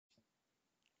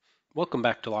Welcome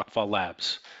back to Lockfall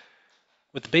Labs.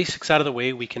 With the basics out of the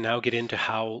way, we can now get into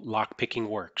how lockpicking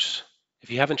works. If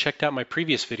you haven't checked out my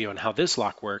previous video on how this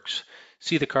lock works,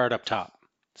 see the card up top.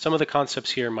 Some of the concepts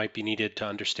here might be needed to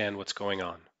understand what's going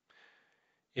on.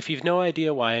 If you've no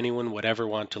idea why anyone would ever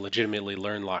want to legitimately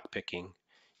learn lockpicking,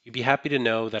 you'd be happy to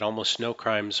know that almost no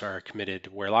crimes are committed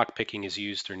where lockpicking is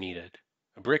used or needed.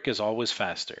 A brick is always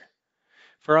faster.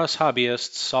 For us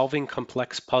hobbyists, solving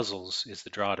complex puzzles is the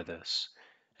draw to this.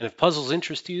 And if puzzles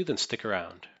interest you, then stick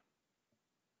around.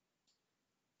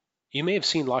 You may have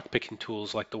seen lockpicking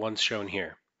tools like the ones shown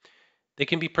here. They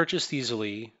can be purchased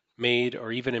easily, made,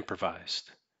 or even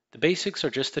improvised. The basics are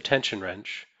just a tension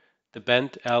wrench, the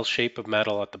bent L shape of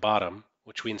metal at the bottom,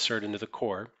 which we insert into the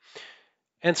core,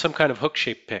 and some kind of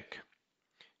hook-shaped pick.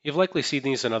 You've likely seen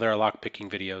these in other lockpicking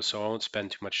videos, so I won't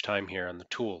spend too much time here on the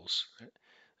tools.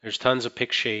 There's tons of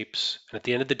pick shapes, and at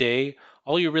the end of the day,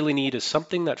 all you really need is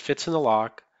something that fits in the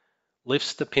lock,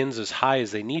 lifts the pins as high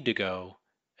as they need to go,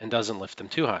 and doesn't lift them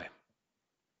too high.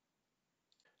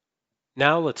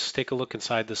 Now let's take a look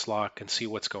inside this lock and see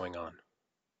what's going on.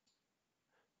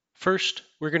 First,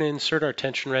 we're going to insert our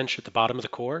tension wrench at the bottom of the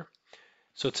core,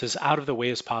 so it's as out of the way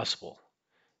as possible.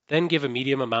 Then give a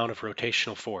medium amount of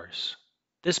rotational force.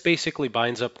 This basically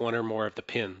binds up one or more of the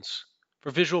pins.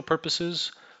 For visual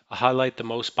purposes, I'll highlight the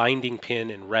most binding pin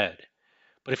in red,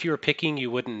 but if you were picking, you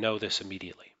wouldn't know this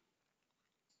immediately.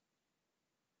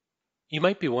 You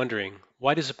might be wondering,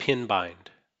 why does a pin bind?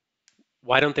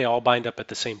 Why don't they all bind up at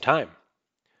the same time?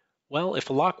 Well, if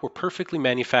a lock were perfectly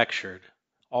manufactured,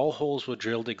 all holes were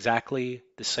drilled exactly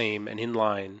the same and in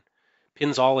line,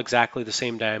 pins all exactly the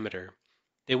same diameter,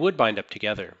 they would bind up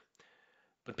together.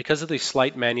 But because of these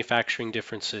slight manufacturing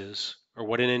differences, or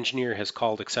what an engineer has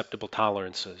called acceptable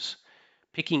tolerances,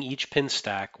 picking each pin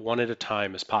stack one at a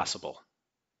time is possible.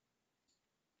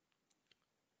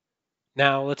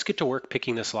 Now let's get to work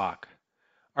picking this lock.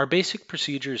 Our basic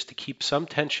procedure is to keep some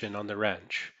tension on the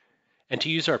wrench and to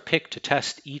use our pick to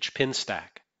test each pin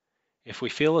stack. If we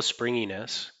feel a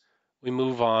springiness, we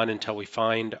move on until we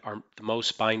find the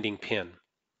most binding pin.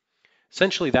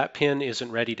 Essentially, that pin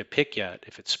isn't ready to pick yet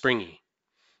if it's springy.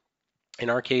 In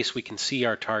our case, we can see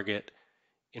our target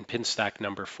in pin stack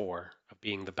number 4 of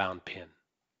being the bound pin.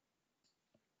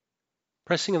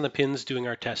 Pressing on the pins doing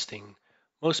our testing,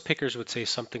 most pickers would say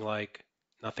something like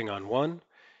nothing on 1,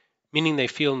 meaning they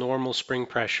feel normal spring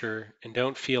pressure and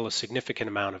don't feel a significant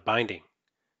amount of binding.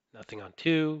 Nothing on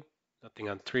 2, nothing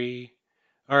on 3.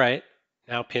 All right,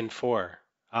 now pin 4.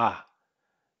 A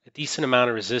decent amount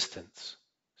of resistance.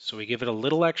 So we give it a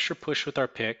little extra push with our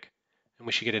pick, and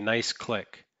we should get a nice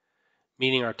click,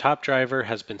 meaning our top driver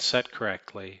has been set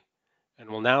correctly and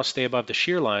will now stay above the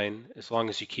shear line as long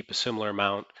as you keep a similar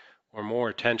amount or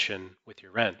more tension with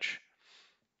your wrench.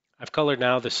 I've colored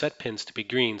now the set pins to be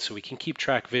green so we can keep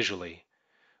track visually,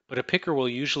 but a picker will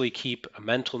usually keep a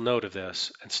mental note of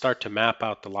this and start to map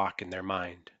out the lock in their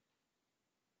mind.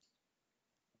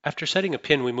 After setting a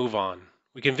pin, we move on.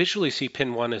 We can visually see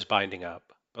pin 1 is binding up,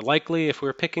 but likely if we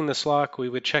were picking this lock, we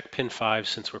would check pin 5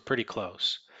 since we're pretty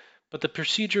close. But the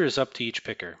procedure is up to each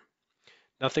picker.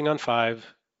 Nothing on 5,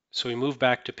 so we move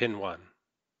back to pin 1,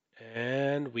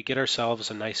 and we get ourselves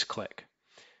a nice click.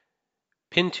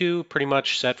 Pin 2 pretty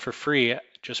much set for free,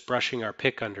 just brushing our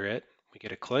pick under it. We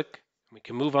get a click. We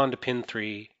can move on to pin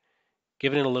 3,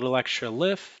 give it a little extra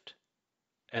lift,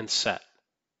 and set.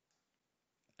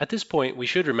 At this point, we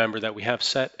should remember that we have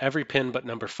set every pin but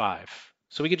number 5.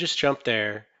 So we could just jump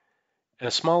there, and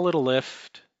a small little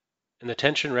lift, and the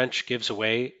tension wrench gives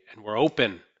away, and we're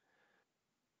open.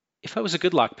 If I was a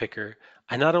good lock picker,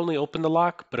 I not only open the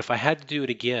lock, but if I had to do it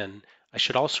again, I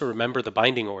should also remember the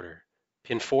binding order.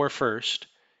 Pin 4 first,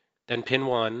 then pin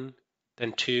 1,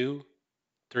 then 2,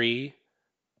 3,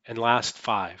 and last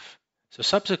 5. So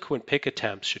subsequent pick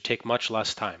attempts should take much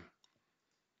less time.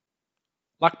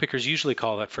 Lockpickers usually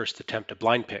call that first attempt a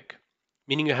blind pick,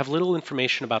 meaning you have little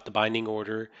information about the binding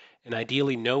order and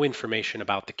ideally no information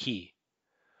about the key.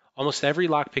 Almost every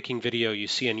lockpicking video you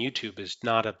see on YouTube is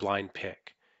not a blind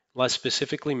pick, unless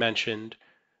specifically mentioned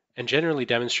and generally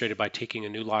demonstrated by taking a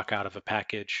new lock out of a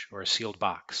package or a sealed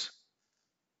box.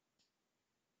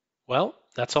 Well,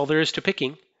 that's all there is to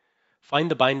picking.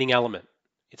 Find the binding element.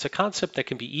 It's a concept that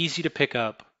can be easy to pick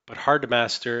up, but hard to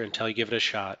master until you give it a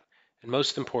shot, and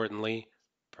most importantly,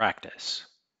 practice.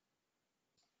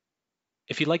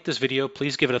 If you like this video,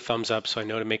 please give it a thumbs up so I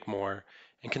know to make more,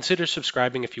 and consider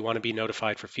subscribing if you want to be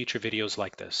notified for future videos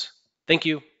like this. Thank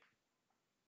you.